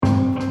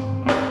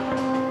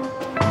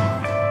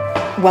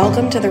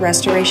Welcome to the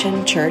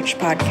Restoration Church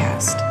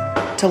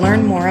podcast. To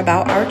learn more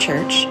about our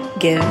church,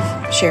 give,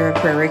 share a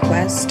prayer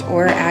request,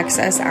 or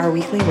access our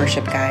weekly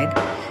worship guide,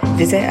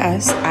 visit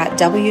us at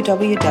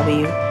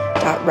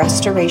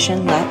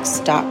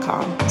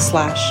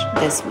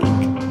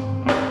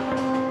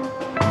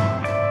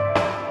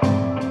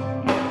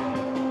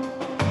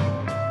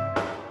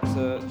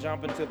To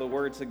jump into the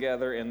Word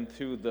together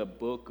into the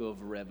book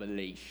of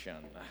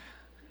Revelation,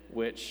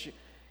 which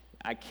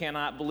I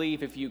cannot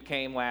believe if you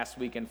came last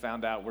week and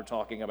found out we're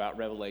talking about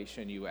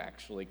Revelation, you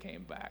actually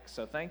came back.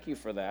 So thank you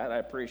for that. I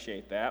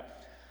appreciate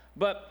that.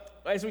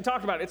 But as we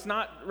talked about,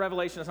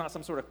 Revelation is not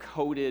some sort of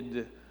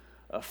coded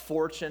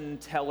fortune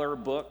teller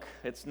book.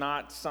 It's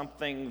not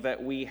something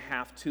that we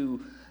have to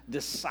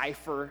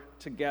decipher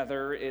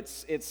together.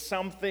 It's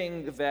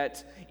something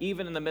that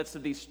even in the midst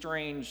of these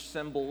strange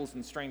symbols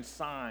and strange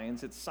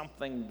signs, it's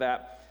something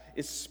that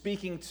is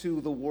speaking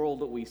to the world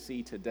that we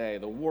see today,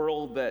 the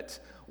world that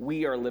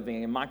we are living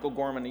in. And Michael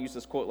Gorman used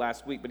this quote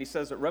last week, but he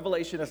says that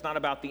Revelation is not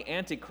about the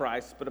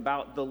Antichrist, but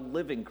about the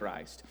living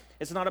Christ.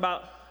 It's not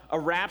about a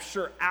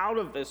rapture out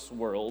of this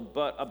world,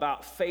 but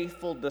about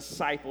faithful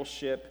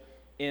discipleship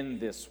in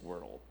this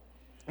world.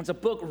 It's a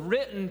book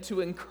written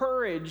to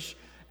encourage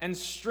and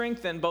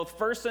strengthen both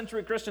first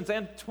century Christians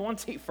and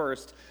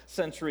 21st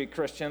century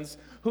Christians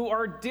who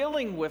are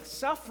dealing with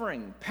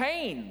suffering,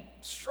 pain,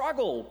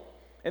 struggle,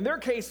 in their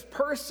case,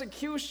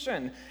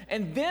 persecution.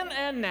 And then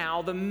and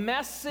now, the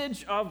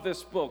message of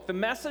this book, the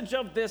message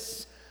of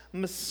this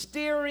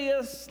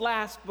mysterious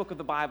last book of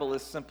the Bible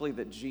is simply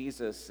that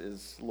Jesus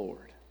is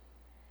Lord.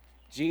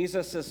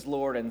 Jesus is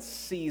Lord and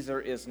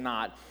Caesar is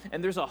not.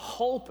 And there's a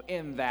hope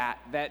in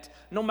that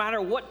no matter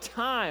what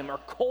time or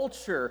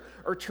culture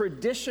or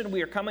tradition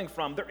we are coming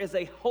from, there is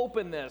a hope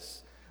in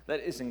this that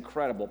is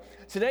incredible.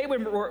 Today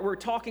we're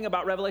talking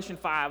about Revelation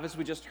 5, as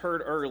we just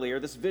heard earlier,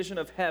 this vision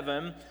of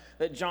heaven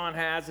that John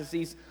has as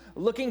he's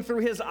looking through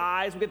his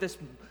eyes. We get this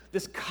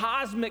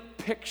cosmic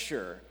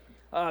picture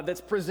that's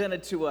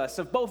presented to us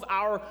of both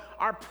our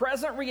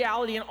present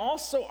reality and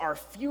also our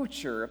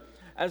future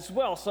as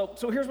well.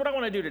 So here's what I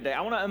want to do today.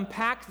 I want to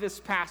unpack this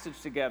passage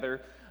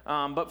together,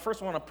 but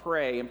first I want to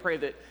pray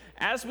that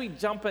as we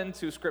jump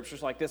into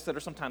scriptures like this that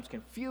are sometimes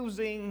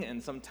confusing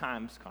and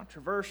sometimes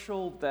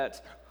controversial,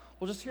 that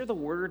we'll just hear the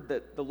word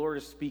that the Lord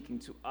is speaking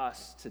to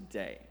us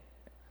today.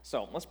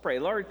 So let's pray.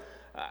 Lord,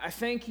 I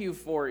thank you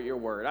for your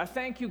word. I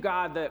thank you,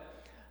 God,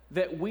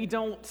 that we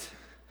don't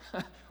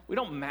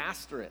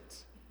master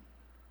it,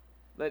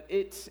 that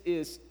it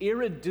is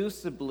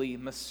irreducibly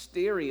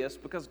mysterious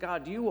because,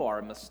 God, you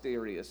are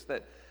mysterious,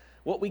 that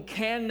what we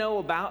can know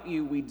about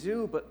you, we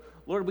do, but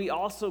Lord, we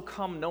also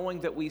come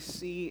knowing that we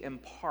see in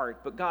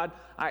part. But God,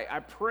 I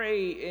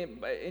pray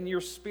in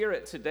your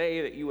spirit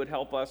today that you would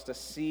help us to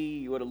see,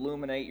 you would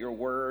illuminate your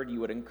word,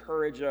 you would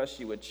encourage us,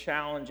 you would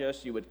challenge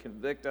us, you would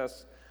convict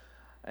us,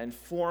 and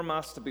form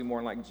us to be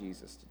more like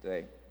Jesus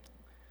today.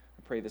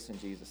 I pray this in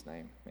Jesus'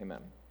 name.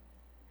 Amen.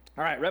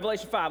 All right,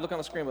 Revelation 5, look on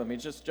the screen with me.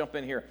 Just jump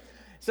in here. It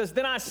says,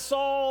 "Then I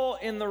saw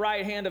in the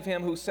right hand of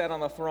him who sat on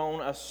the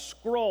throne a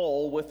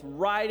scroll with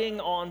writing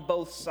on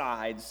both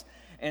sides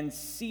and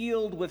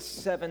sealed with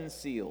 7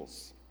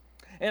 seals.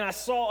 And I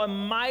saw a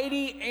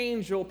mighty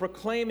angel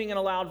proclaiming in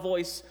a loud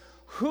voice,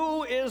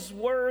 'Who is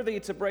worthy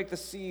to break the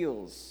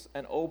seals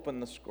and open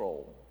the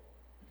scroll?'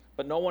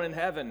 But no one in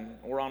heaven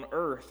or on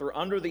earth or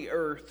under the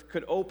earth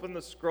could open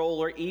the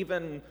scroll or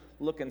even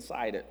look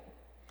inside it.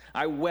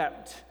 I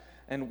wept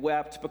and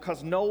wept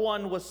because no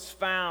one was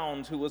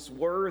found who was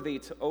worthy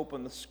to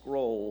open the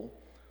scroll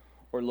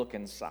or look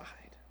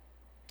inside."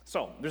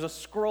 So there's a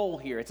scroll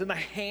here. It's in the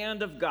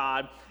hand of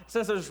God. It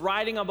says there's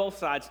writing on both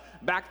sides.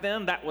 Back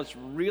then, that was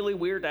really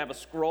weird to have a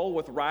scroll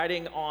with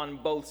writing on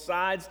both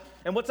sides.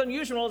 And what's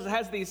unusual is it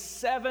has these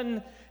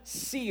 7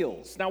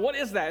 seals. Now, what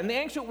is that? In the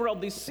ancient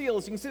world, these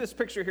seals, you can see this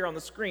picture here on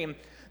the screen,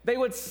 they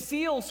would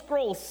seal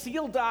scrolls,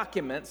 seal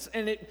documents,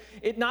 and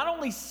it not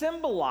only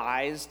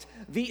symbolized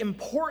the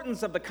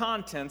importance of the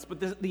contents, but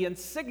the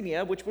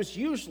insignia, which was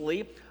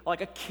usually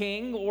like a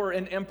king or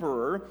an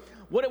emperor.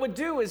 What it would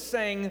do is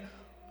saying,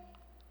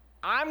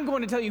 I'm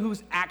going to tell you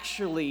who's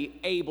actually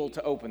able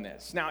to open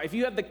this. Now, if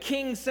you have the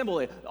king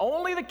symbol,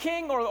 only the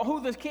king or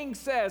who the king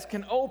says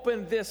can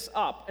open this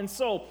up. And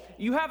so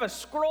you have a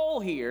scroll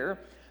here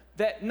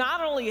that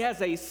not only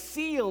has a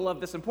seal of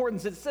this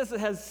importance, it says it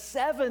has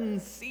 7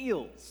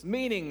 seals,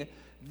 meaning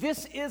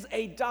this is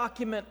a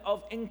document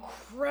of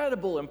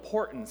incredible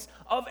importance,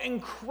 of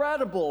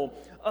incredible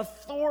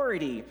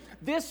authority.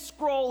 This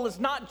scroll is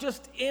not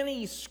just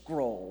any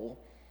scroll.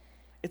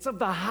 It's of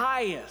the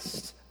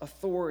highest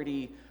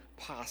authority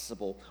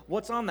possible.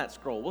 What's on that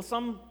scroll? Well,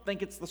 some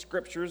think it's the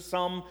scriptures.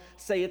 Some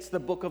say it's the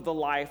book of the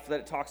life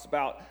that it talks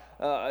about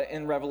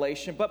in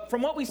Revelation. But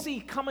from what we see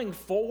coming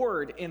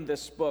forward in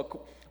this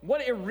book,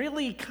 what it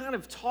really kind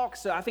of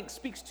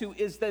speaks to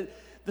is that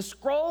the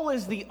scroll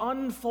is the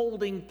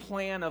unfolding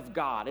plan of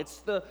God. It's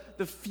the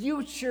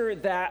future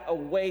that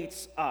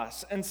awaits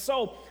us. And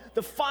so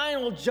the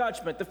final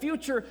judgment, the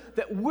future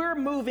that we're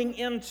moving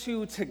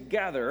into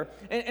together.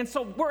 And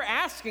so we're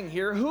asking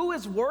here, who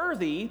is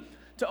worthy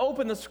to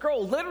open the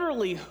scroll?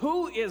 Literally,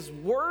 who is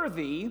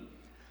worthy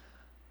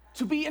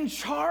to be in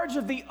charge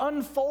of the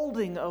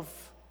unfolding of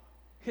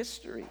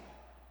history?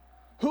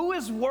 Who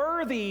is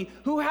worthy,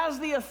 who has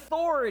the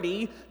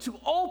authority to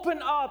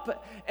open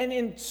up and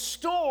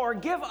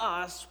give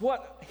us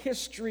what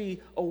history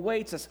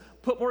awaits us?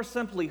 Put more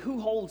simply, who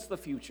holds the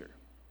future?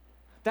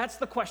 That's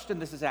the question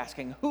this is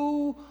asking.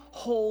 Who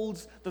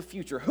holds the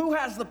future? Who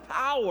has the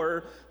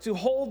power to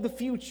hold the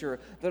future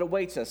that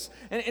awaits us?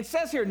 And it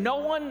says here, no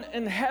one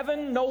in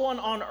heaven, no one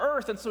on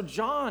earth. And so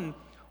John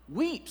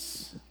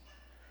weeps.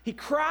 He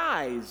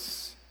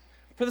cries.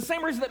 For the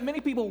same reason that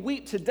many people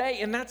weep today,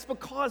 and that's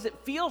because it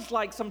feels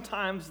like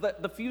sometimes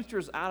that the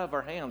future's out of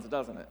our hands,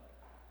 doesn't it?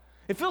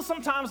 It feels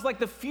sometimes like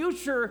the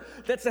future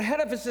that's ahead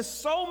of us is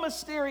so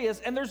mysterious,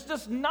 and there's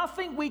just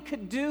nothing we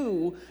could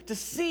do to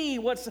see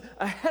what's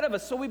ahead of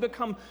us. So we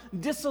become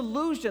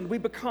disillusioned, we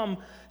become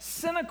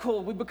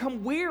cynical, we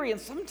become weary, and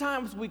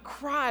sometimes we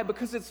cry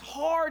because it's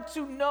hard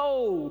to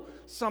know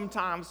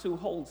sometimes who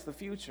holds the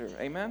future.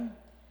 Amen?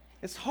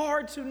 It's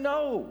hard to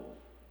know.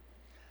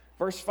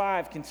 Verse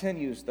 5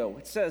 continues, though.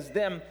 It says,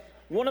 "Then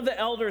one of the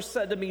elders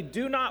said to me,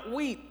 'Do not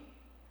weep.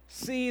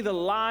 See, the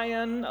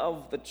Lion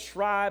of the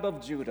tribe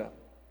of Judah,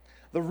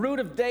 the Root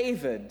of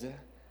David,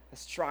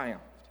 has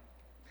triumphed.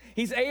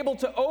 He's able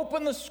to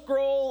open the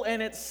scroll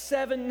and its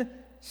 7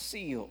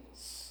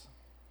 seals.'"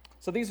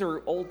 So these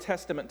are Old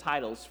Testament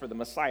titles for the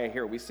Messiah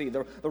here. We see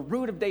the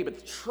Root of David,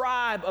 the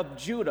tribe of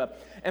Judah.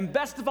 And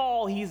best of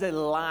all, he's a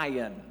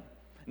lion.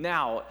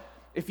 Now,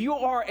 if you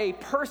are a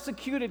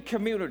persecuted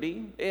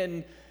community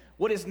in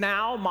what is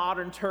now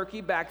modern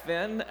Turkey, back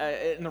then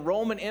in the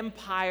Roman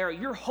Empire,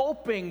 you're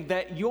hoping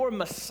that your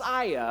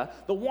Messiah,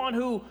 the one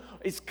who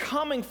is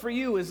coming for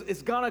you,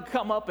 is going to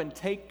come up and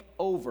take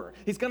over.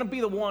 He's going to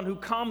be the one who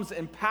comes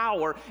in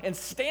power and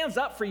stands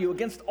up for you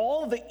against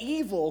all of the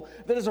evil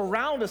that is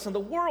around us in the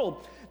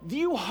world. Do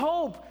you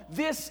hope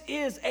this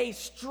is a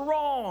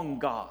strong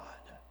God?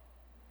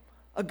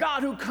 A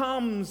God who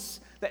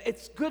comes, that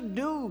it's good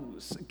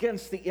news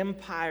against the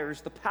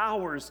empires, the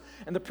powers,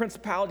 and the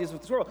principalities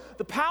of this world.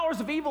 The powers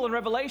of evil in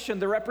Revelation,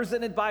 they're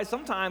represented by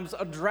sometimes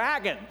a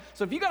dragon.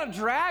 So if you got a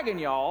dragon,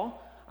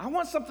 y'all, I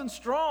want something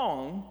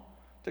strong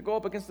to go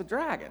up against the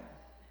dragon.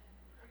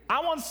 I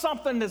want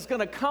something that's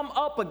going to come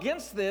up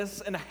against this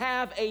and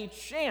have a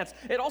chance.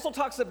 It also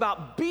talks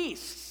about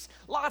beasts.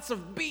 Lots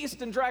of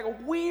beast and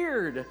dragon.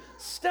 Weird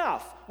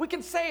stuff. We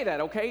can say that,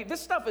 okay? This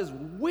stuff is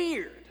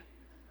weird.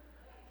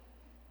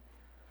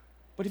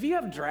 But if you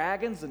have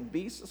dragons and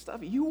beasts and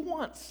stuff, you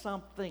want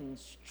something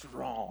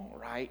strong,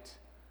 right?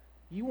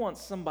 You want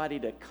somebody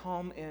to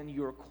come in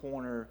your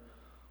corner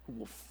who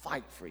will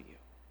fight for you.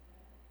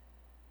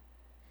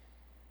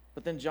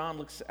 But then John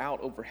looks out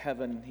over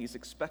heaven. He's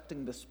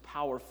expecting this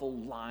powerful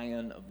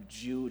Lion of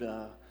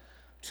Judah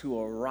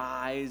to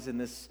arise in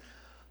this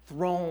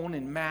throne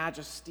and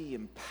majesty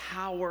and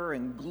power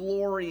and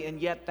glory, and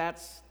yet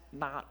that's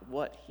not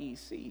what he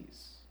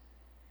sees.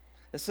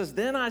 It says,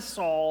 "Then I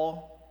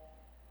saw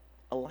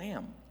a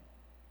lamb,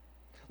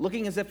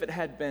 looking as if it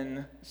had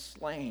been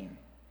slain,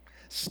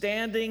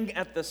 standing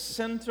at the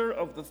center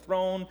of the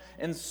throne,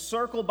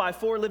 encircled by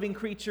 4 living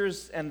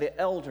creatures and the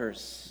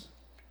elders."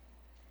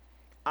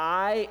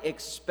 I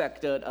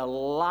expected a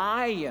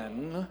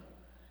lion,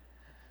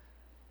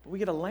 but we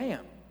get a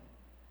lamb.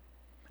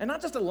 And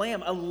not just a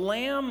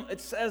lamb,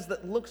 it says,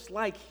 that looks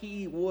like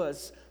he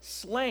was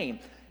slain.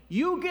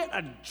 You get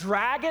a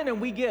dragon and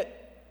we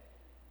get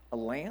a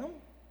lamb?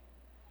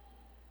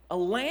 A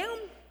lamb?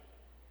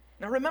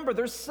 Now remember,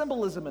 there's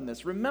symbolism in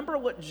this. Remember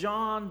what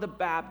John the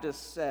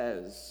Baptist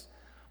says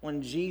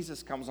when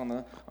Jesus comes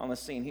on the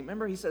scene.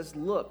 He says,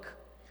 "Look,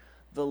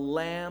 the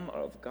Lamb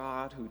of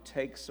God who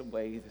takes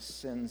away the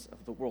sins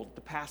of the world."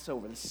 The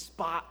Passover, the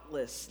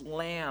spotless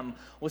Lamb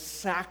was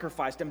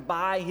sacrificed, and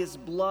by his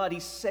blood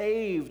he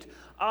saved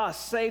us,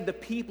 saved the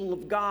people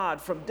of God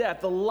from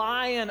death. The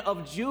Lion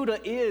of Judah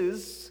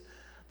is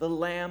the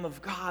Lamb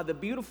of God. The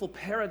beautiful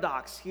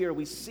paradox here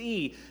we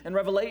see in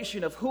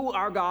Revelation of who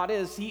our God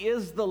is. He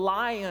is the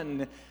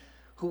Lion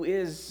who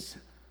is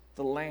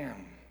the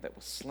Lamb that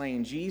was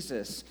slain.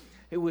 Jesus,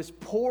 who was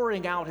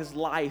pouring out his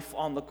life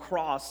on the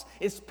cross,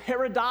 is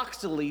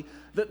paradoxically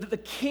the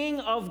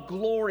King of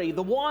glory.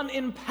 The one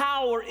in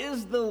power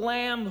is the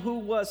Lamb who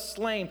was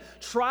slain,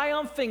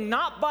 triumphing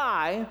not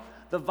by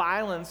the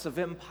violence of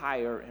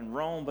empire in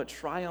Rome, but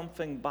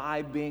triumphing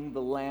by being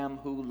the Lamb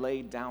who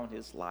laid down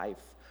his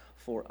life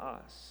for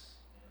us.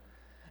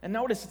 And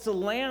notice, it's a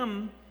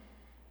lamb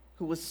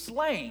who was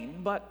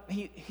slain, but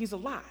he's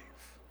alive.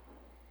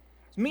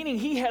 Meaning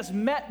he has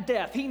met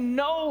death. He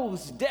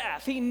knows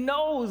death. He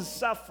knows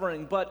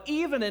suffering. But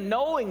even in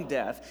knowing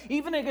death,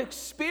 even in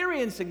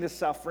experiencing the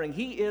suffering,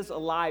 he is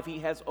alive. He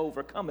has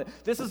overcome it.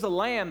 This is a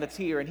lamb that's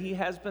here, and he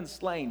has been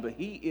slain, but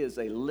he is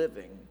a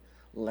living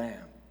lamb.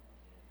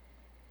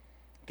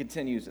 It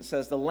continues. It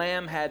says, the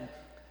lamb had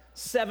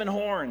 7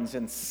 horns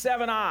and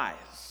 7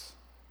 eyes,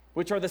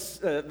 which are the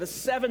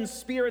 7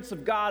 spirits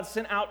of God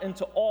sent out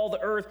into all the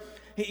earth.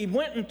 He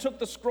went and took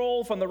the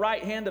scroll from the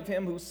right hand of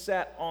him who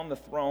sat on the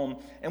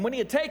throne. And when he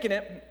had taken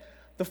it,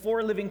 the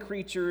 4 living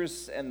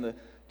creatures and the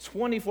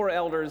 24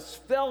 elders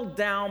fell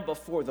down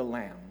before the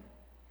Lamb.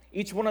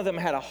 Each one of them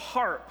had a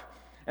harp,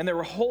 and they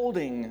were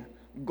holding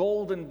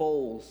golden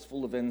bowls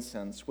full of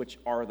incense, which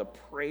are the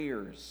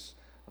prayers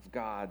of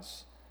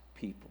God's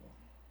people.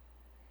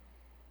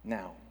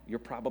 Now, you're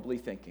probably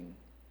thinking,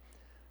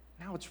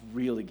 now it's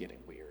really getting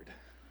weird.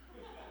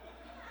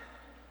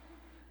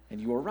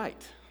 And you are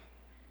right.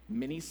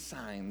 Many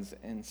signs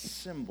and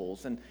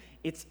symbols. And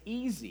it's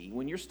easy,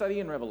 when you're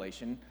studying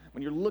Revelation,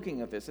 when you're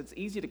looking at this, it's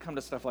easy to come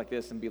to stuff like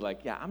this and be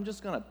like, yeah, I'm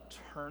just going to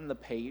turn the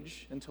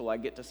page until I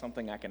get to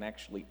something I can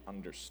actually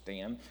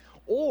understand.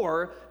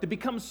 Or to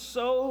become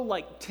so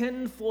like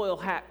tinfoil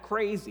hat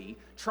crazy,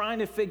 trying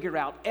to figure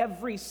out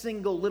every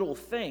single little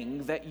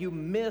thing that you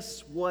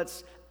miss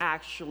what's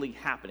actually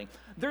happening.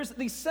 There's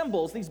these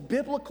symbols, these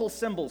biblical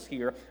symbols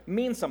here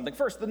mean something.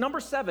 First, the number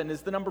 7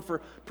 is the number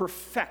for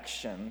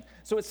perfection.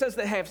 So it says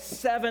they have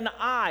 7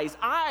 eyes.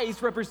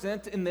 Eyes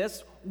represent in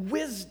this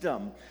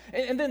wisdom.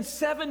 And then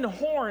 7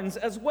 horns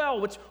as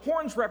well, which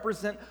horns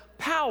represent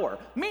power.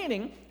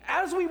 Meaning,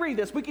 as we read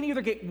this, we can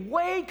either get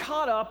way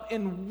caught up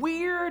in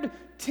weird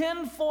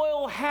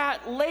tinfoil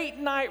hat, late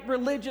night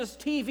religious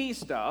TV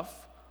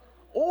stuff,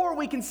 or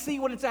we can see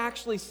what it's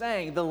actually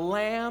saying. The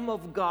Lamb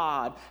of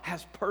God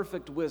has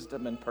perfect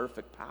wisdom and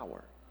perfect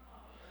power.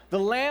 The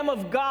Lamb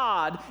of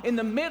God in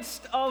the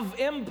midst of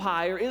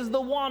empire is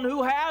the one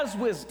who has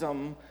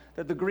wisdom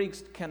that the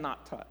Greeks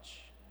cannot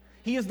touch.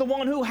 He is the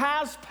one who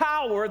has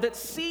power that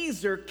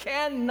Caesar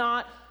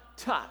cannot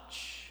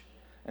touch.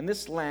 And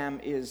this Lamb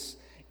is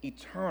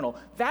eternal.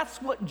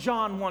 That's what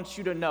John wants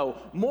you to know.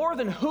 More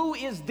than who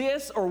is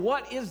this or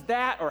what is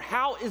that or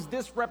how is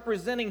this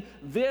representing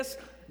this,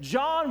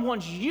 John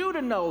wants you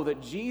to know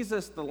that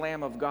Jesus, the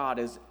Lamb of God,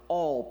 is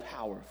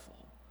all-powerful,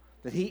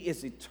 that he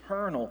is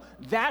eternal.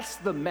 That's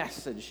the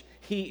message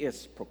he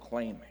is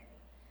proclaiming.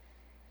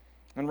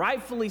 And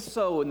rightfully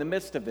so, in the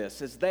midst of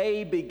this, as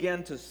they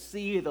begin to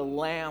see the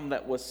Lamb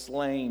that was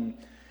slain,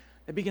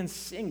 they begin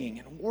singing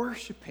and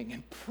worshiping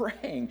and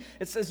praying.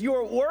 It says, you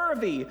are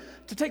worthy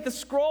to take the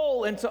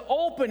scroll and to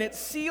open its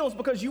seals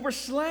because you were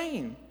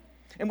slain.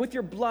 And with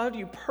your blood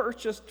you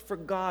purchased for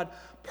God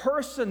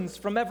persons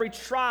from every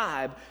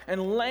tribe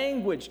and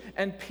language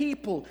and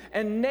people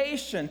and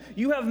nation.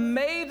 You have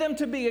made them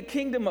to be a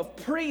kingdom of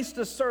priests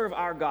to serve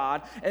our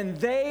God, and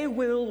they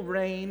will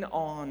reign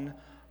on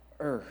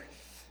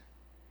earth.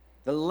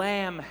 The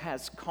Lamb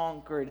has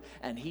conquered,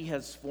 and he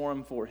has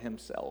formed for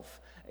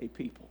himself a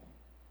people.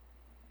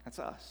 That's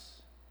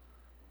us.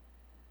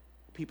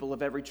 People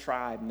of every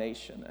tribe,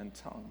 nation, and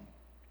tongue.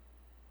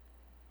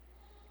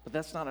 But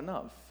that's not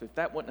enough. If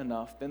that wasn't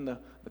enough, then the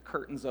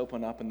curtains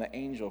open up and the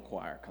angel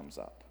choir comes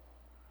up.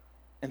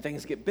 And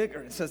things get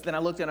bigger. It says, then I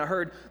looked and I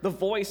heard the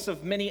voice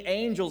of many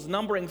angels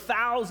numbering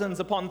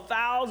thousands upon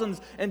thousands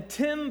and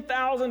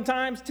 10,000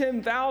 times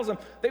 10,000.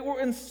 They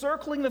were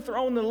encircling the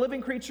throne, the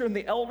living creature and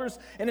the elders.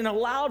 And in a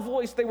loud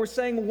voice they were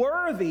saying,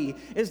 worthy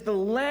is the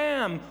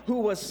Lamb who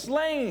was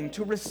slain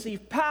to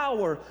receive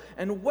power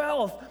and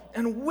wealth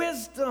and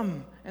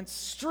wisdom and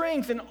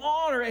strength and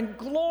honor and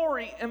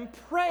glory and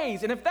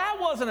praise. And if that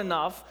wasn't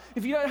enough,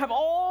 if you have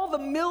all the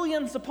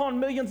millions upon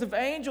millions of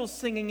angels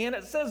singing in,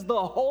 it says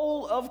the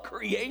whole of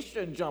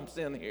creation jumps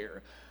in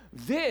here.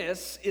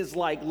 This is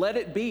like Let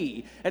It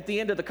Be at the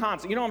end of the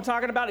concert. You know what I'm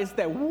talking about? It's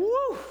that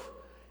woo,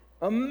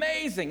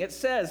 amazing. It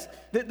says,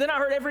 then I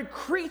heard every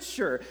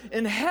creature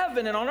in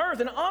heaven and on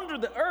earth and under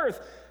the earth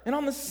and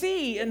on the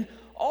sea and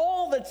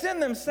all that's in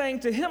them saying,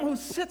 to him who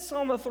sits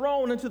on the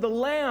throne and to the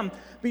Lamb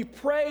be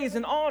praise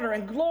and honor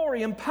and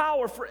glory and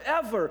power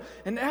forever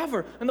and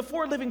ever. And the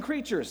 4 living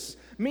creatures,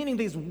 meaning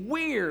these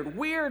weird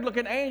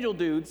looking angel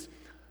dudes,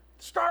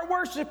 start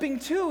worshiping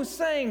too,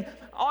 saying,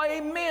 oh,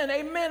 amen,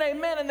 amen,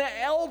 amen. And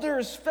the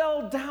elders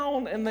fell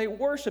down and they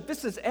worship.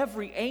 This is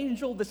every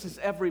angel, this is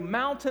every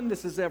mountain,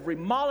 this is every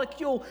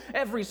molecule,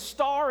 every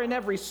star and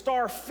every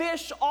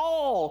starfish,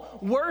 all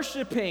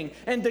worshiping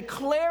and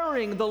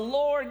declaring the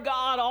Lord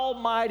God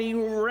Almighty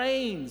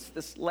reigns,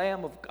 this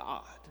Lamb of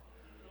God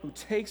who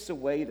takes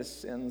away the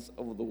sins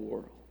of the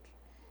world.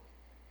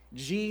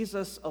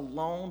 Jesus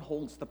alone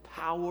holds the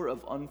power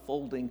of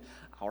unfolding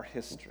our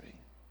history.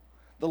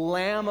 The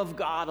Lamb of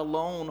God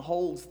alone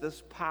holds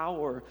this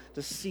power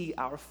to see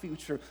our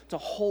future, to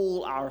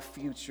hold our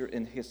future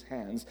in his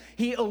hands.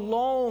 He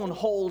alone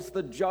holds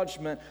the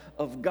judgment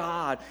of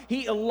God.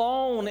 He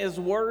alone is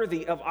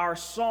worthy of our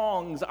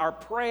songs, our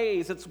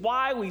praise. It's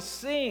why we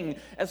sing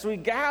as we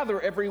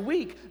gather every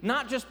week,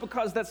 not just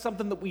because that's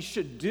something that we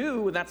should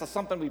do and that's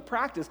something we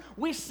practice.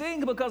 We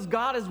sing because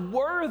God is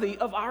worthy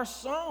of our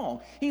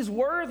song. He's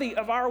worthy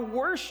of our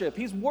worship.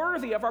 He's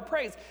worthy of our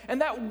praise.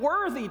 And that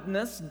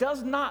worthiness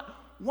does not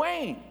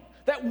wane.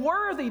 That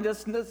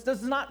worthiness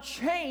does not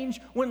change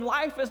when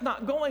life is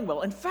not going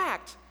well. In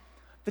fact,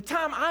 the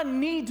time I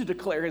need to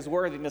declare his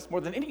worthiness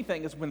more than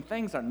anything is when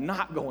things are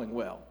not going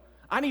well.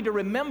 I need to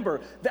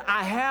remember that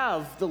I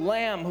have the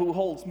Lamb who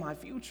holds my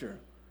future,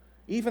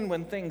 even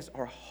when things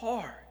are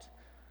hard.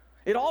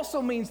 It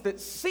also means that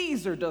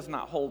Caesar does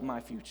not hold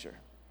my future.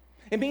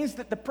 It means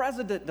that the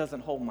president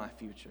doesn't hold my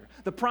future.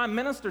 The prime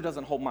minister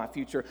doesn't hold my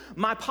future.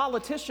 My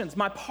politicians,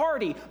 my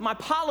party, my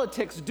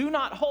politics do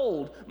not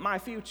hold my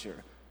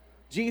future.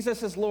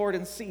 Jesus is Lord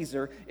and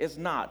Caesar is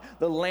not.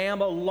 The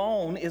Lamb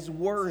alone is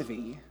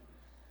worthy.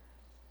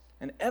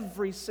 And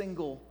every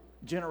single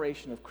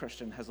generation of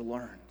Christian has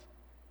learned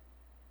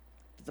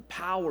that the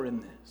power in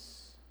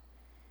this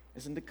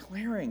is in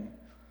declaring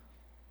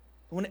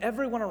when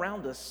everyone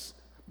around us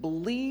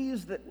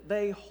believes that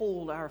they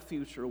hold our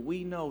future,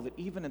 we know that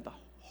even at the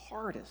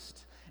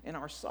hardest in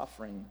our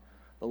suffering,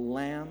 the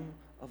Lamb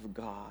of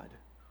God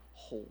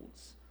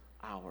holds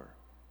our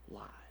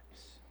lives.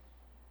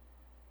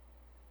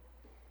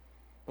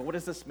 But what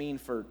does this mean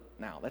for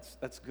now?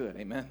 That's good,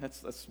 amen?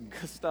 That's some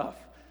good stuff.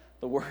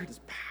 The word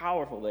is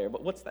powerful there,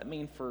 but what's that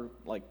mean for,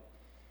 like,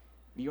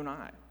 you and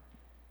I?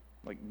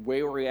 Like,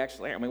 where we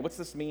actually are? I mean, what's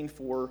this mean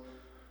for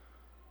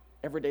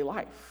everyday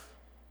life?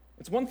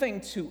 It's one thing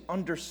to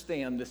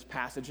understand this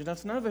passage, and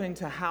it's another thing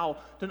to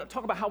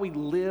talk about how we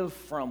live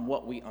from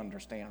what we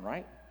understand,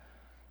 right?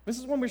 This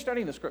is when we're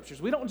studying the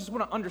scriptures. We don't just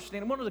want to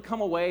understand. We want to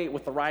come away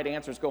with the right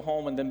answers, go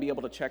home, and then be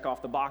able to check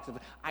off the box of,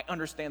 I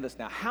understand this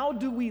now. How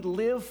do we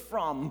live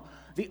from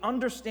the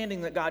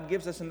understanding that God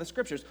gives us in the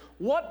scriptures?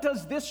 What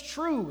does this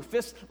truth,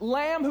 this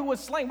Lamb who was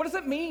slain, what does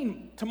it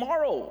mean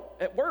tomorrow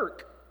at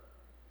work?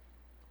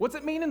 What's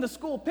it mean in the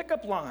school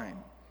pickup line?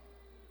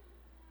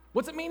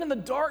 What's it mean in the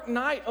dark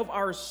night of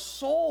our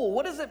soul?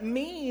 What does it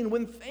mean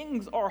when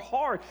things are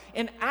hard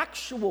in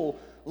actual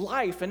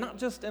life and not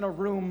just in a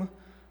room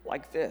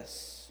like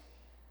this?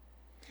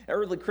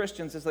 Early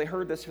Christians, as they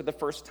heard this for the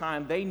first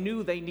time, they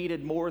knew they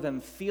needed more than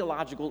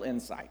theological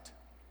insight.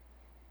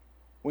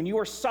 When you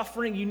are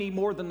suffering, you need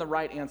more than the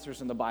right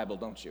answers in the Bible,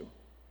 don't you?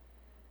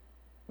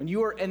 When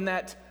you are in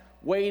that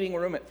waiting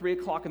room at 3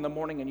 o'clock in the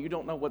morning and you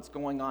don't know what's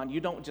going on, you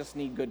don't just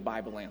need good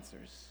Bible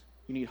answers.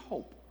 You need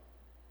hope.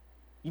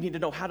 You need to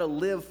know how to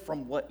live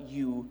from what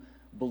you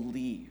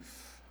believe.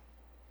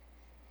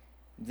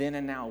 Then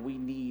and now, we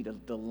need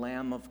the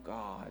Lamb of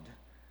God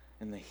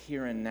in the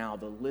here and now,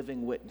 the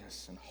living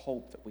witness and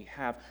hope that we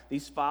have.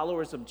 These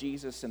followers of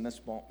Jesus in this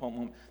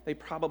moment, they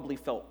probably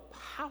felt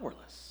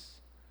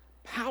powerless.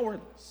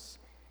 Powerless.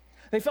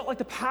 They felt like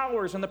the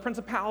powers and the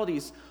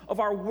principalities of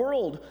our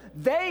world,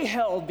 they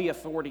held the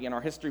authority in our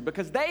history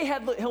because they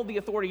had held the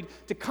authority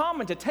to come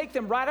and to take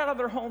them right out of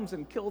their homes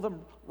and kill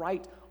them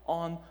right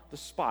on the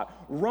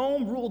spot.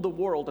 Rome ruled the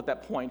world at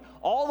that point,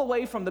 all the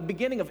way from the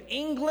beginning of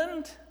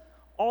England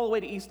all the way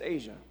to East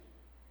Asia.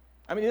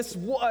 I mean, this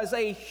was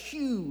a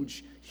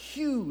huge,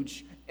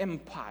 huge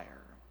empire.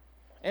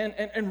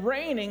 And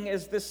reigning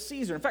is this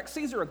Caesar. In fact,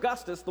 Caesar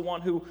Augustus, the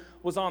one who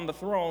was on the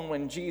throne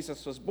when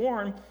Jesus was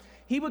born,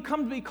 he would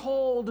come to be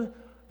called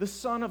the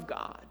Son of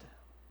God.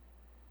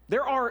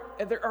 There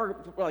are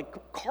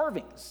like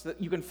carvings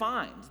that you can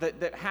find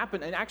that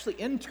happen, and actually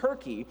in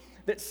Turkey,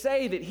 that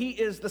say that he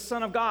is the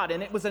Son of God,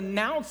 and it was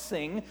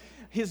announcing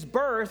his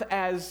birth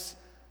as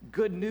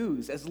good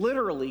news, as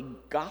literally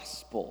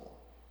gospel.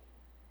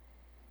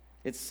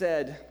 It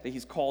said that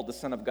he's called the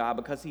Son of God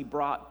because he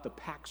brought the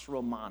Pax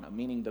Romana,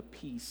 meaning the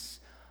peace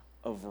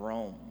of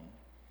Rome.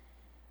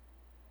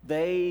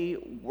 They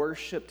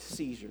worshiped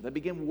Caesar. They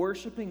began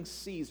worshiping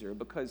Caesar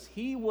because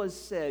he was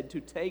said to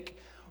take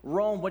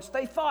Rome, which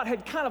they thought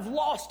had kind of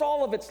lost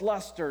all of its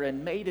luster,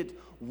 and made it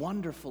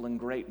wonderful and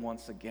great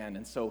once again.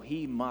 And so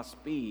he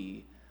must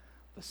be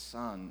the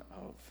Son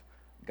of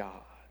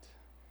God.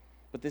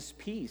 But this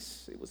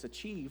peace, it was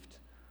achieved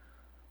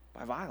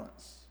by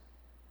violence.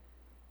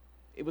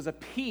 It was a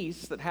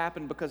peace that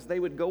happened because they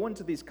would go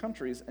into these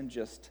countries and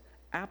just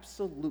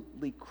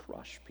absolutely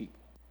crush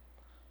people,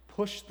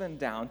 push them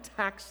down,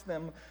 tax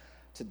them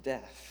to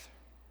death.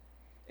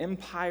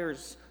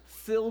 Empires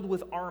filled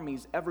with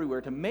armies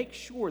everywhere to make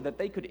sure that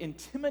they could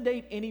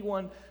intimidate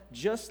anyone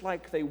just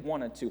like they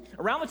wanted to.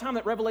 Around the time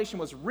that Revelation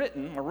was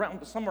written,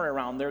 somewhere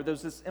around there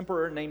was this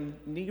emperor named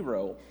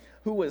Nero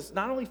who was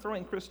not only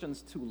throwing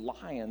Christians to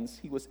lions,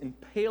 he was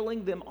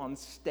impaling them on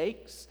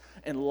stakes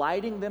and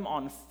lighting them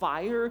on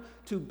fire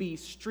to be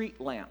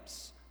street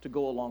lamps to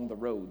go along the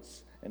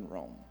roads in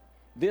Rome.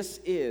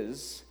 This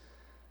is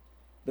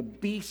the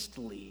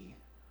beastly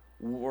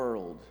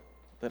world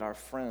that our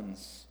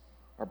friends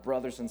our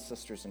brothers and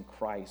sisters in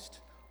Christ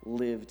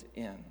lived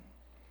in.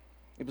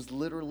 It was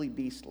literally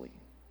beastly.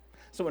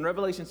 So in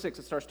Revelation 6,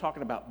 it starts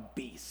talking about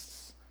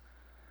beasts.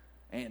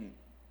 And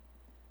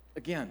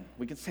again,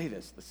 we can say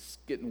this is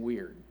getting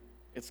weird.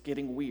 It's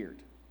getting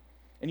weird.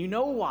 And you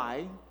know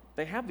why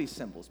they have these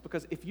symbols?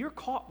 Because if you're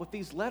caught with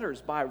these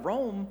letters by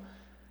Rome,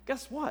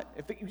 guess what?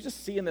 If you're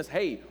just seeing this,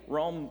 hey,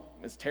 Rome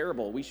is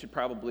terrible, we should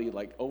probably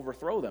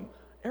overthrow them.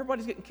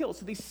 Everybody's getting killed.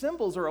 So these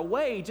symbols are a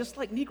way, just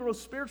like Negro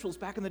spirituals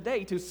back in the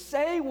day, to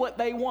say what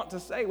they want to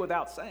say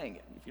without saying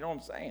it, if you know what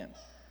I'm saying.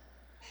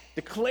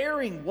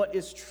 Declaring what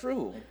is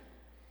true.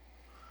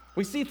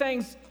 We see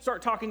things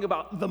start talking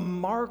about the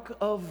mark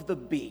of the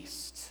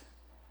beast.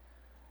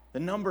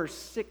 The number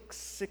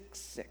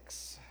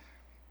 666.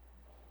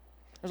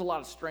 There's a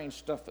lot of strange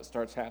stuff that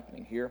starts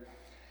happening here.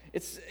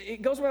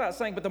 It goes without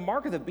saying, but the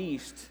mark of the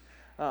beast,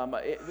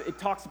 it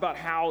talks about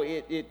how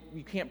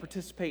you can't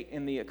participate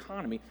in the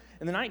economy.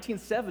 In the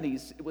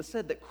 1970s, it was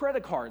said that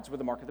credit cards were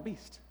the mark of the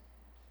beast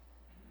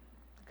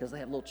because they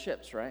have little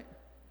chips, right?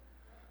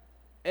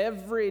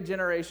 Every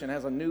generation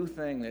has a new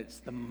thing that's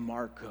the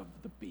mark of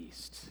the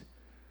beast.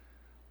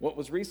 What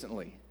was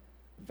recently?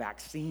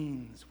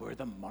 Vaccines were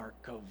the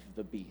mark of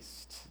the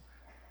beast.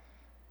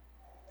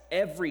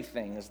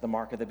 Everything is the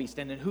mark of the beast.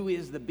 And then who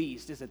is the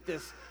beast? Is it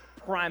this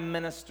prime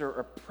minister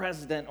or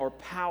president or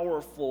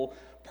powerful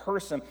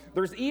person?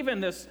 There's even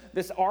this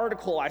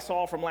article I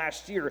saw from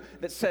last year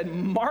that said,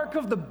 mark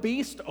of the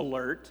beast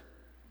alert,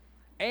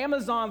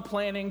 Amazon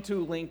planning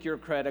to link your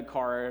credit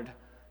card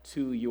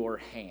to your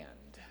hand.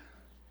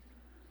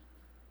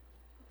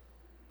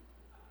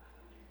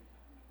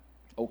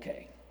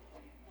 Okay.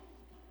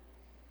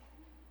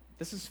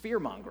 This is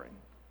fear-mongering.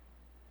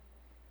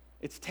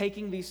 It's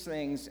taking these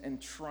things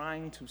and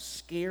trying to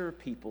scare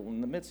people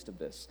in the midst of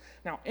this.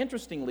 Now,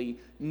 interestingly,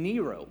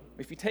 Nero,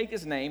 if you take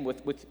his name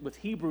with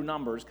Hebrew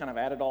numbers, kind of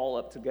add it all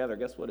up together,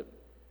 guess what it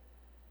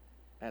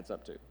adds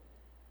up to?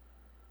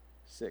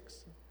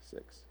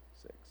 666.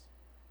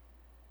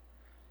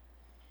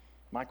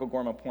 Michael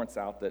Gorman points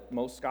out that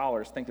most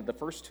scholars think that the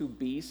first two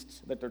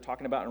beasts that they're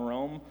talking about in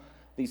Rome,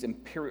 these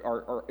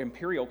are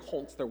imperial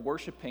cults. They're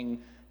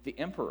worshiping the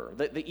emperor.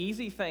 The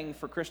easy thing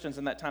for Christians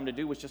in that time to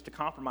do was just to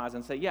compromise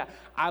and say, yeah,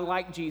 I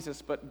like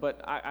Jesus,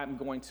 but I'm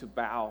going to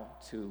bow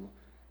to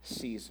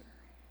Caesar.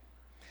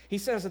 He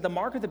says that the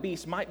mark of the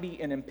beast might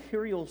be an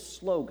imperial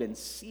slogan,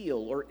 seal,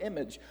 or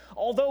image,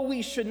 although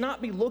we should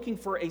not be looking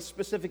for a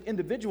specific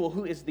individual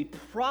who is the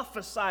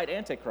prophesied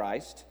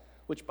Antichrist,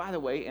 which, by the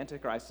way,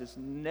 Antichrist is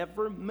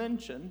never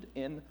mentioned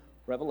in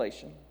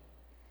Revelation.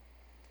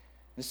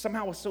 Is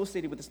somehow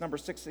associated with this number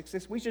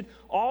 666, we should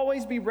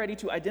always be ready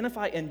to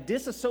identify and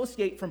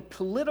disassociate from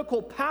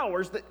political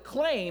powers that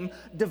claim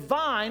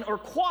divine or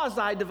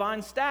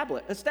quasi-divine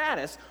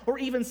status, or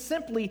even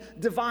simply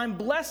divine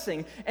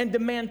blessing, and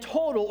demand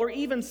total or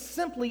even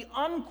simply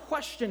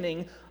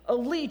unquestioning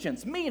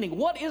allegiance. Meaning,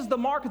 what is the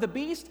mark of the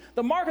beast?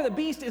 The mark of the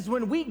beast is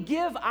when we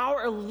give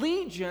our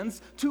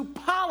allegiance to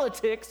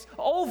politics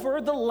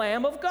over the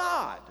Lamb of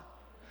God.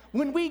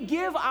 When we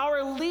give our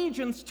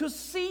allegiance to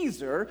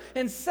Caesar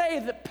and say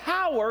that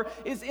power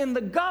is in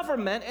the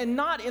government and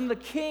not in the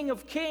King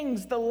of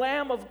Kings, the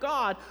Lamb of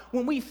God,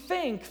 when we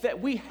think that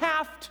we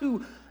have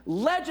to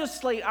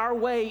legislate our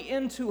way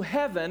into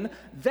heaven,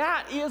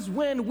 that is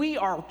when we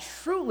are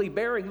truly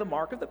bearing the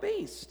mark of the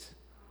beast.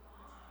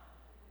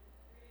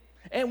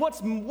 And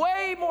what's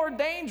way more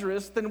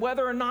dangerous than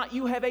whether or not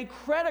you have a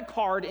credit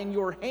card in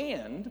your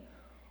hand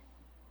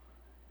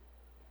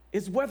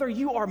is whether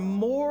you are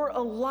more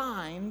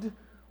aligned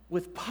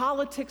with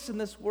politics in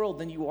this world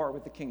than you are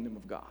with the kingdom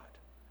of God.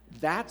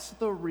 That's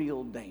the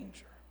real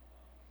danger.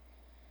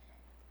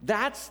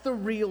 That's the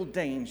real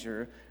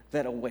danger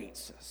that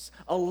awaits us.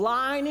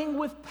 Aligning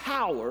with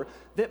power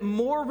that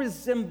more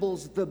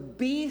resembles the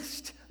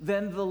beast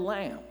than the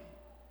lamb.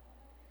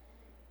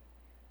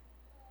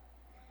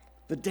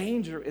 The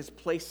danger is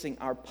placing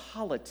our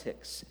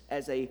politics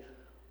as an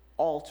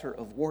altar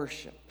of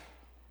worship,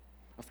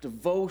 of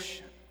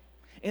devotion,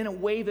 in a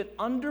way that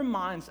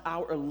undermines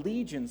our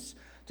allegiance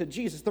to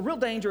Jesus. The real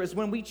danger is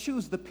when we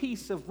choose the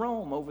peace of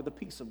Rome over the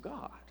peace of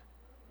God.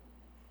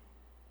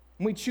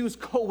 When we choose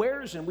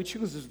coercion, we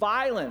choose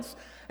violence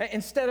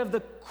instead of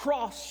the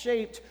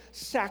cross-shaped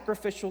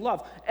sacrificial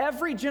love.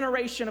 Every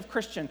generation of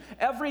Christian,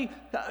 every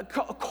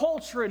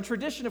culture and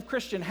tradition of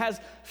Christian has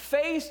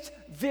faced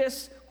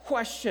this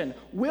question: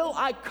 will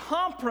I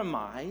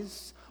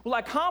compromise? Will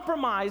I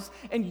compromise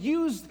and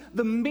use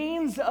the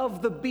means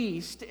of the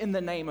beast in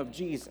the name of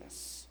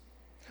Jesus?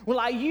 Will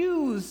I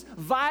use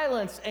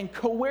violence and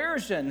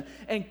coercion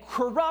and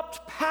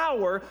corrupt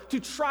power to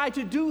try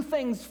to do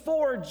things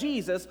for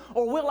Jesus,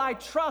 or will I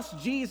trust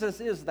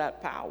Jesus is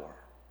that power?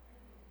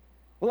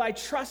 Will I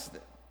trust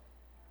it?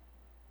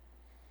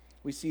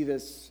 We see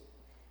this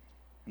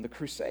in the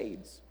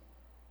Crusades.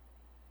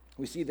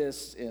 We see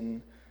this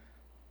in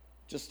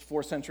just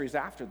 4 centuries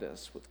after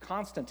this, with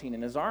Constantine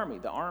and his army.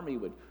 The army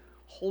would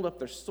hold up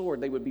their sword.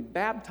 They would be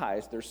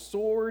baptized, their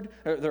sword,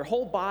 or their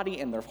whole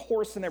body and their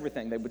horse and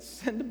everything. They would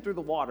send them through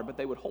the water, but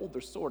they would hold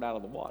their sword out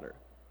of the water.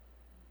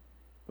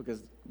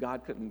 because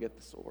God couldn't get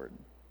the sword,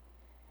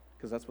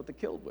 because that's what they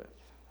killed with.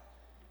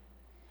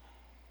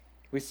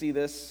 We see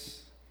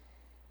this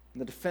in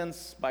the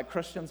defense by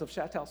Christians of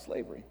chattel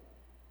slavery.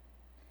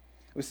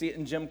 We see it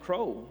in Jim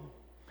Crow.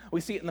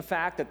 We see it in the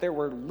fact that there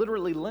were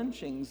literally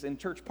lynchings in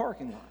church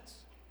parking lots,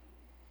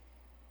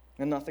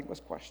 and nothing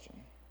was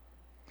questioned.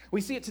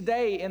 We see it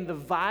today in the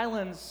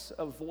violence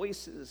of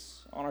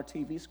voices on our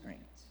TV screens,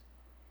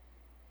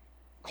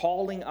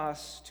 calling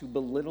us to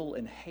belittle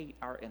and hate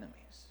our enemies.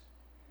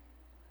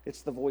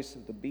 It's the voice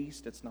of the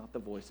beast, it's not the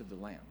voice of the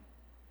lamb.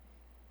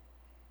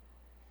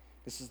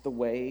 This is the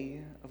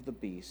way of the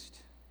beast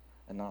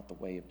and not the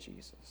way of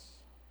Jesus.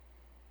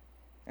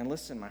 And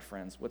listen, my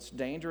friends, what's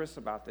dangerous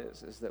about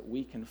this is that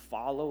we can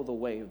follow the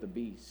way of the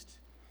beast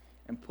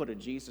and put a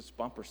Jesus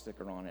bumper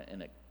sticker on it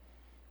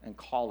and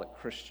call it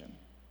Christian.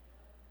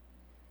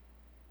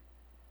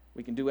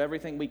 We can do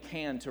everything we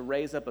can to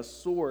raise up a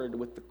sword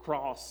with the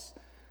cross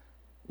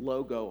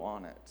logo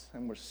on it,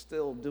 and we're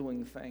still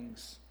doing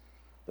things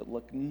that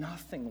look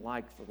nothing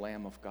like the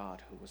Lamb of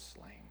God who was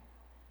slain.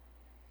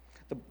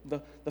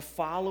 The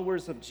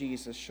followers of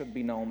Jesus should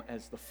be known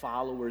as the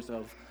followers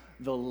of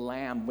the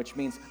Lamb, which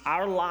means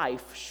our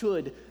life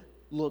should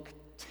look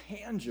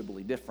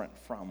tangibly different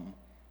from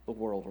the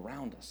world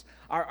around us.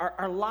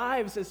 Our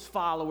lives as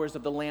followers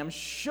of the Lamb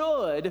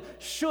should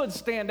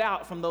stand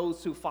out from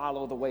those who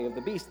follow the way of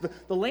the beast.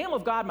 The Lamb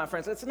of God, my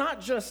friends, it's not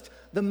just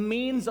the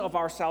means of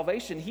our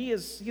salvation. He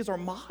is our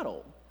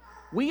model.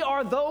 We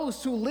are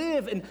those who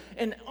live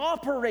and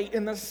operate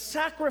in the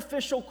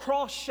sacrificial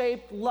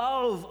cross-shaped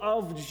love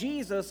of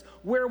Jesus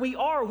where we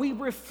are. We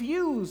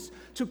refuse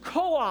to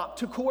co-opt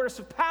to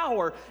coercive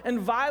power and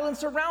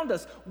violence around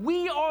us.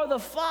 We are the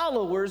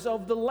followers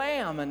of the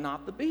Lamb and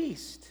not the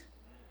beast.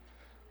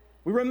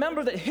 We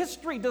remember that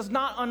history does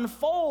not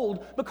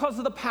unfold because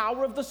of the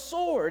power of the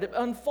sword. It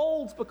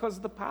unfolds because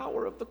of the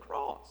power of the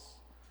cross.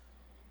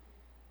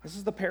 This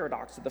is the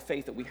paradox of the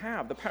faith that we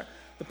have.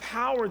 The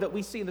power that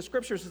we see in the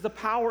scriptures is the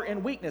power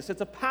in weakness.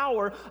 It's a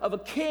power of a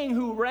king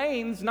who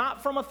reigns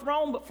not from a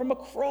throne, but from a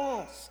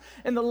cross.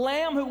 And the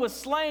Lamb who was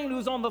slain,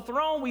 who's on the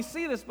throne, we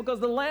see this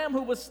because the Lamb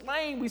who was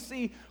slain, we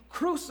see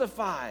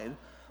crucified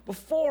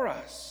before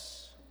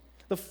us.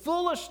 The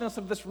foolishness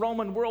of this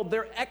Roman world,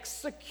 their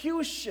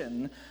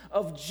execution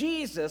of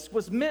Jesus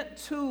was meant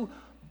to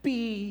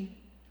be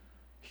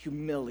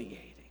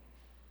humiliating.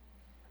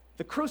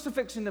 The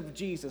crucifixion of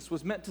Jesus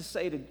was meant to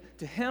say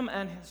to him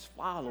and his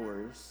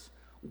followers,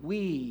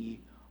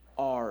 we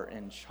are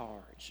in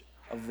charge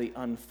of the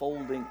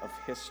unfolding of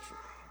history.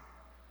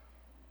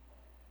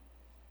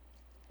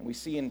 And we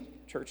see in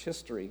church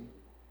history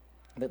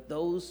that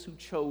those who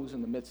chose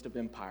in the midst of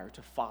empire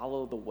to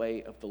follow the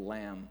way of the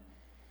Lamb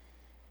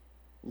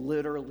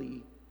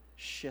literally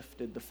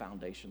shifted the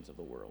foundations of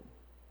the world.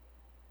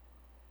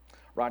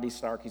 Rodney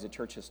Stark, he's a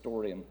church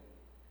historian.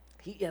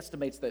 He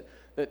estimates that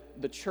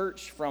the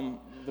church from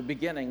the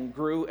beginning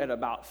grew at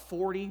about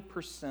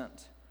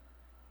 40%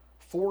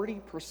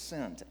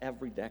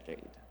 every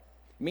decade.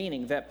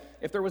 Meaning that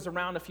if there was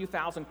around a few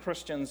thousand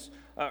Christians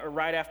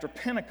right after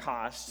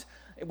Pentecost,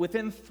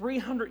 within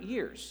 300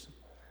 years,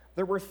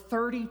 there were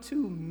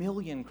 32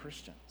 million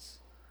Christians.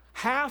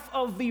 Half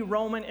of the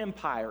Roman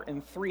Empire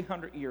in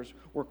 300 years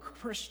were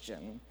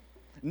Christian,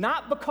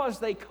 not because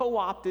they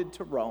co-opted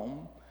to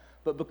Rome,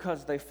 but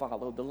because they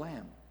followed the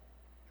Lamb.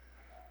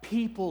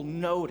 People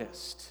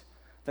noticed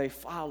they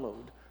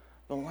followed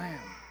the Lamb.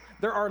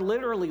 There are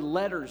literally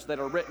letters that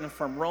are written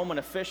from Roman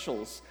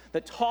officials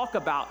that talk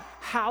about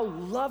how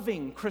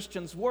loving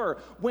Christians were.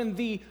 When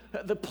the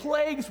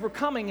plagues were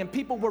coming and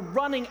people were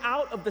running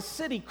out of the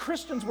city,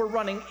 Christians were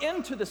running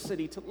into the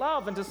city to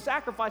love and to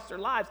sacrifice their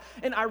lives.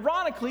 And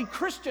ironically,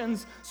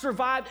 Christians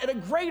survived at a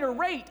greater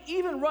rate,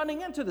 even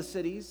running into the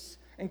cities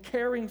and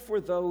caring for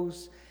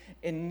those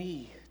in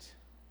need.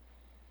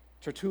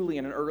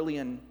 Tertullian, an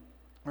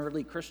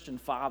early Christian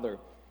father,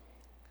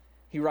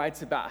 he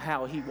writes about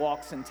how he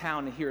walks in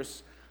town and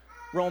hears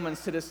Roman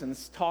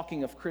citizens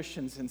talking of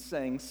Christians and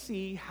saying,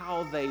 "See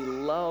how they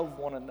love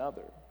one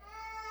another.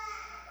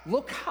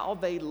 Look how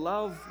they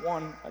love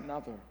one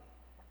another."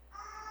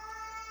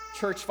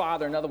 Church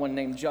father, another one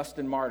named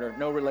Justin Martyr,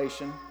 no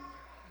relation.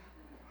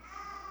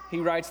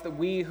 He writes that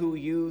we who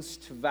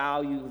used to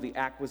value the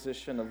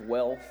acquisition of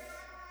wealth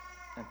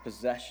and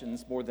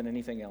possessions more than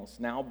anything else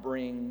now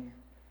bring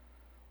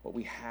what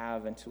we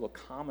have into a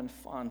common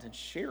fund and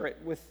share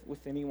it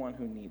with anyone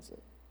who needs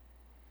it.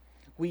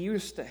 We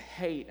used to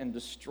hate and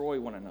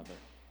destroy one another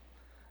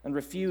and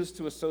refuse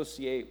to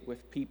associate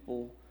with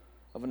people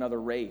of another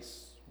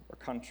race or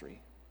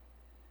country.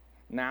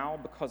 Now,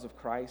 because of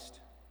Christ,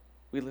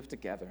 we live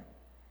together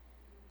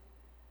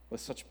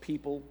with such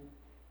people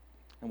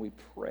and we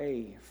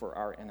pray for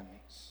our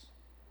enemies.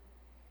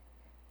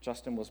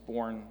 Justin was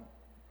born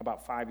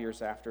about 5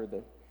 years after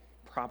the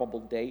probable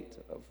date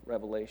of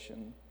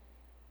Revelation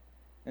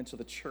into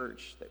the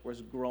church that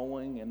was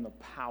growing in the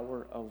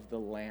power of the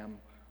Lamb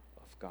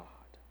of God.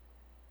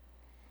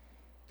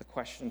 The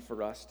question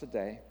for us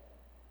today,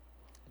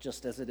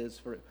 just as it is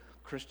for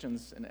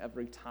Christians in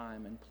every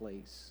time and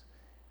place,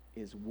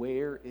 is,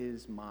 where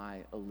is my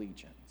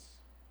allegiance?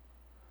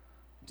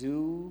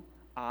 Do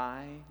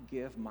I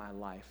give my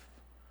life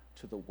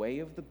to the way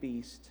of the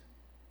beast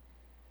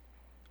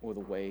or the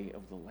way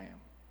of the Lamb?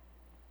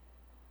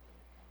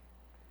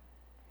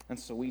 And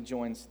so we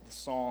join the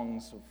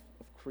songs of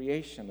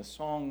creation, the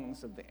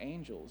songs of the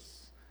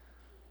angels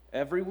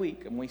every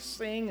week, and we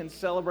sing and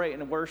celebrate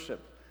and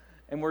worship.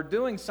 And we're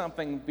doing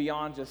something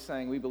beyond just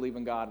saying we believe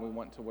in God and we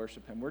want to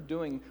worship Him.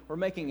 We're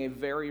making a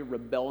very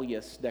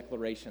rebellious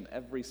declaration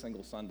every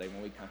single Sunday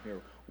when we come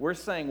here. We're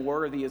saying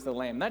worthy is the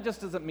Lamb. That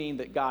just doesn't mean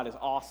that God is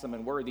awesome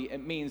and worthy.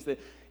 It means that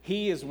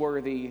He is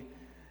worthy,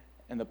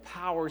 and the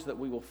powers that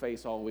we will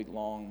face all week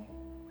long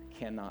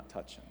cannot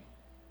touch Him.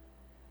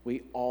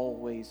 We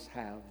always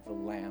have the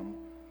Lamb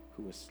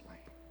who is slain.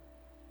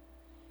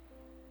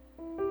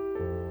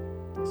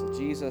 So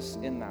Jesus,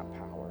 in that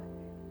power,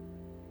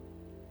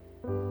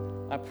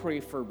 I pray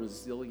for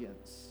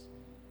resilience.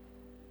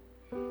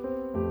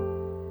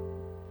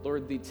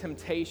 Lord, the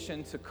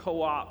temptation to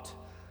co-opt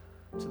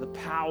to the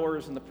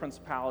powers and the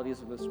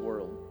principalities of this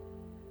world,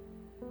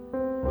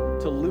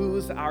 to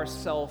lose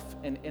ourself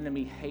in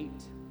enemy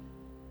hate,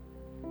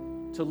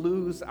 to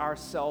lose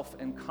ourself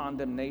in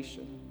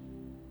condemnation,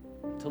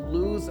 to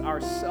lose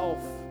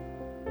ourself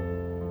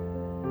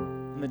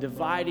in the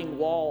dividing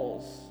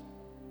walls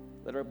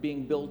that are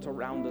being built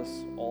around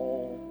us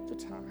all the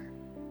time.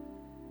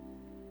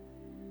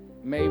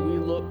 May we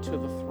look to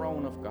the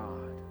throne of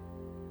God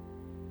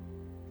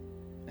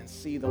and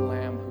see the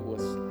Lamb who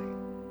was slain.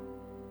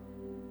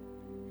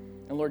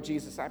 And Lord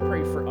Jesus, I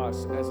pray for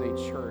us as a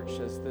church,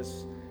 as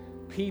this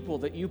people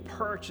that you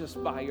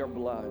purchased by your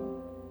blood,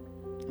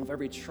 of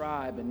every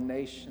tribe and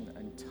nation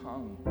and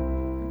tongue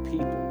and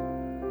people.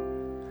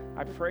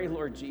 I pray,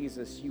 Lord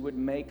Jesus, you would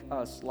make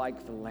us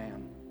like the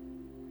Lamb.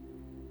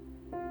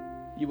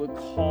 You would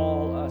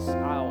call us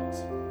out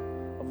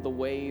of the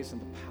ways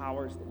and the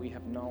powers that we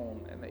have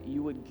known, and that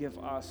you would give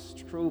us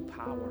true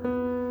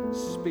power,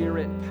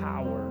 spirit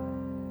power,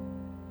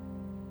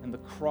 and the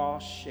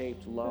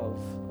cross-shaped love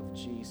of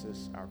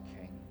Jesus, our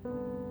King.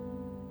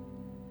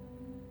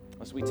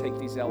 As we take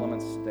these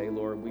elements today,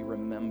 Lord, we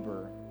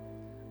remember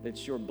that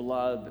it's your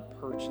blood that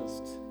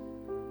purchased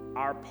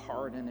our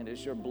pardon. It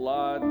is your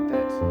blood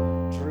that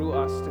drew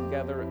us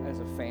together as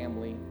a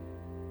family,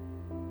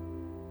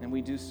 and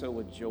we do so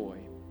with joy,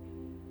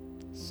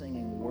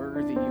 singing,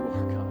 worthy you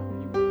are,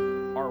 God.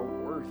 You are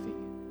worthy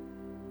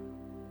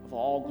of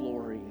all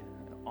glory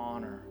and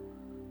honor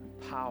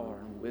and power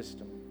and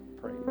wisdom and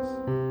praise.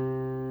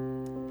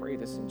 I pray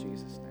this in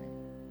Jesus' name.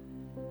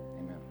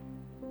 Amen.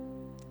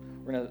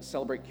 We're going to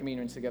celebrate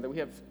communion together. We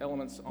have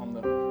elements on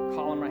the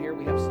column right here.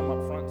 We have some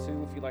up front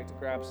too if you'd like to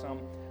grab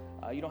some.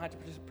 You don't have to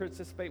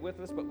participate with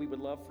us, but we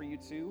would love for you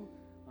to.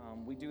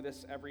 We do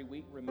this every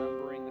week,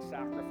 remembering the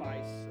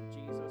sacrifice of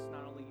Jesus,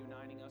 not only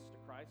uniting us to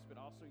Christ, but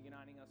also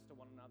uniting us to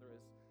one another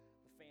as